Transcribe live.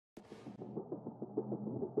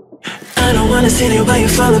wanna see the way you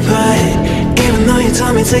fall apart. Even though you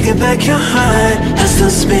told me to get back your heart, I still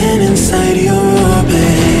spin inside your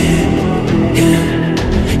orbit. Yeah.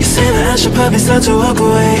 You say that I should probably start to walk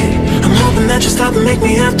away. I'm hoping that you stop and make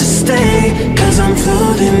me have to stay, 'cause I'm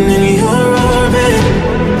floating in your orbit.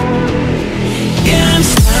 Yeah, I'm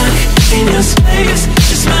stuck in your space.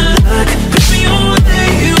 Just my luck, put me away,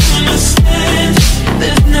 you understand.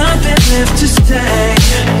 There's nothing left to say.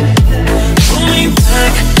 Pull me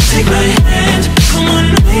back, take my hand, call my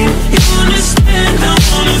name, you understand, I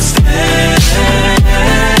wanna stay.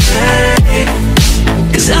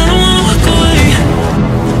 'Cause I don't wanna walk away.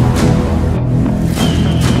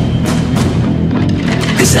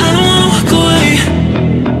 'Cause I don't wanna walk away.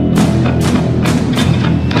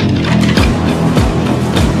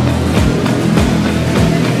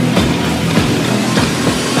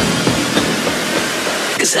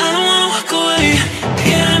 'Cause I don't wanna walk away.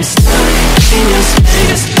 Yeah, I'm stuck in your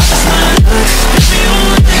space. It's not luck, put me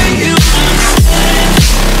away, you understand.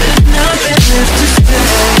 There's nothing left to say.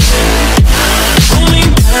 Pull me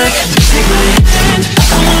back, take my hand,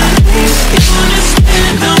 I wanna leave, you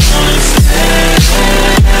understand, I wanna stay.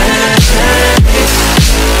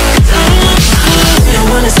 'Cause I don't wanna walk away. I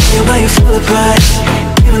wanna see you while you fall apart.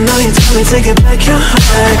 Even though you told me to get back your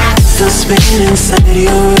heart, still spinning inside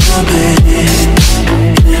your orbit.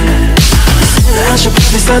 I should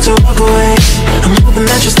probably start to walk away. I'm hoping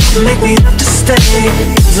that you stop and make me have to stay,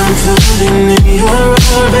 'cause I'm floating in your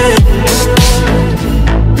orbit.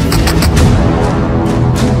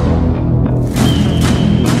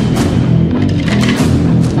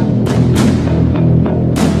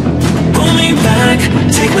 Pull me back,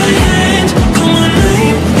 take my hand, call my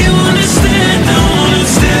name, you understand, I wanna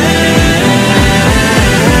stay.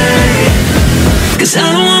 'Cause I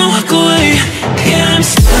don't wanna walk away. Yeah, I'm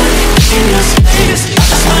stuck in your space.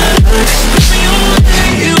 Just my luck, put me away,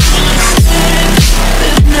 you understand.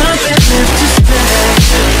 There's nothing left to say.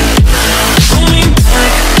 Pull me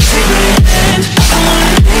back, take my hand, I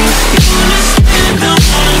wanna leave, you understand, I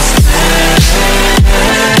wanna stay.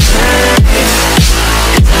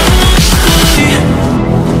 'Cause I don't wanna walk away.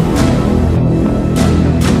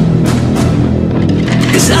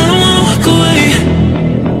 'Cause I don't wanna walk away.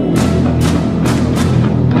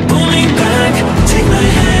 Pull me back, take my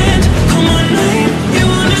hand, call my name, you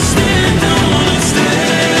understand, I wanna stay.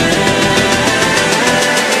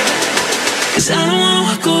 'Cause I don't wanna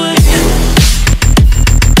walk away.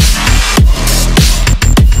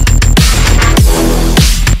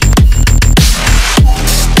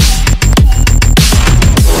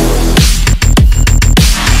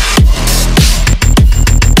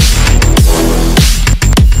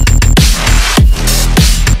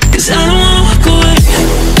 Cause I don't wanna walk away.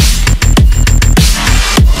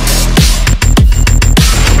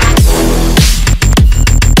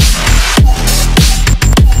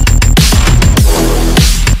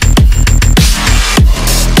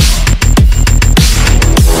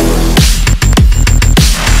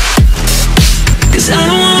 Cause I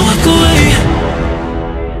don't wanna walk away.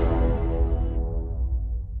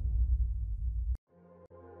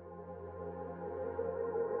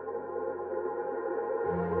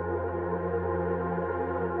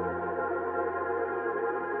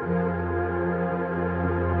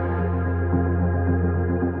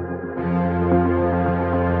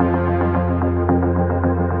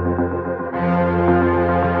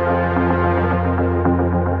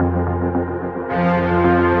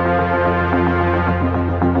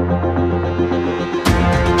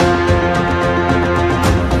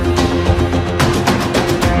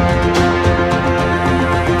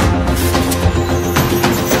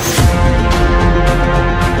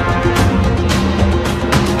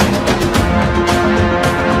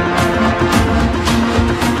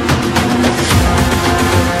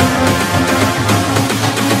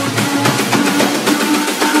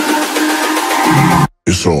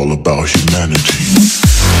 It's all about humanity.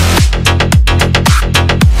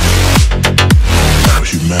 About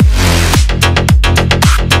humanity.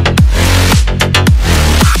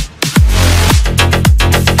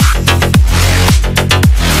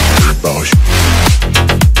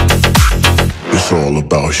 It's all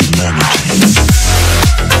about humanity.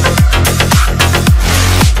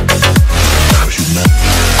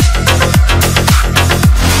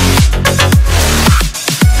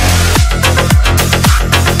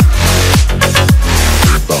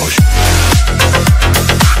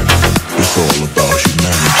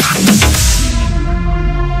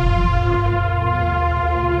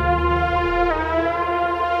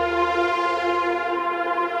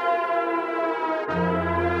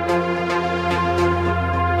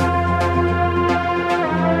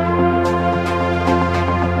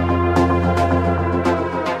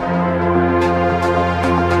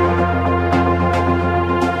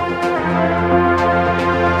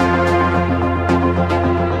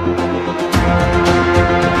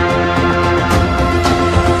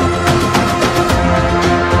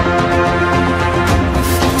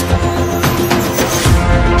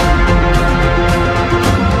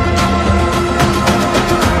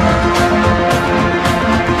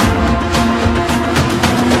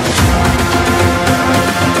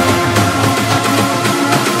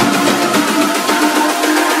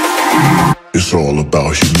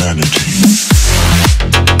 about humanity.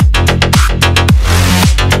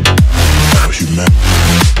 About humanity.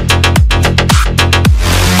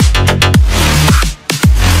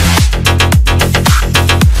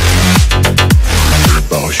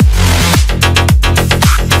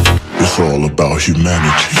 It's all about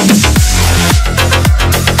humanity.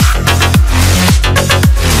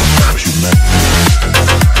 About humanity.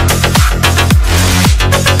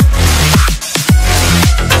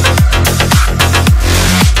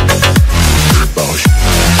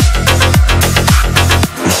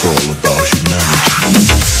 It's all about humanity.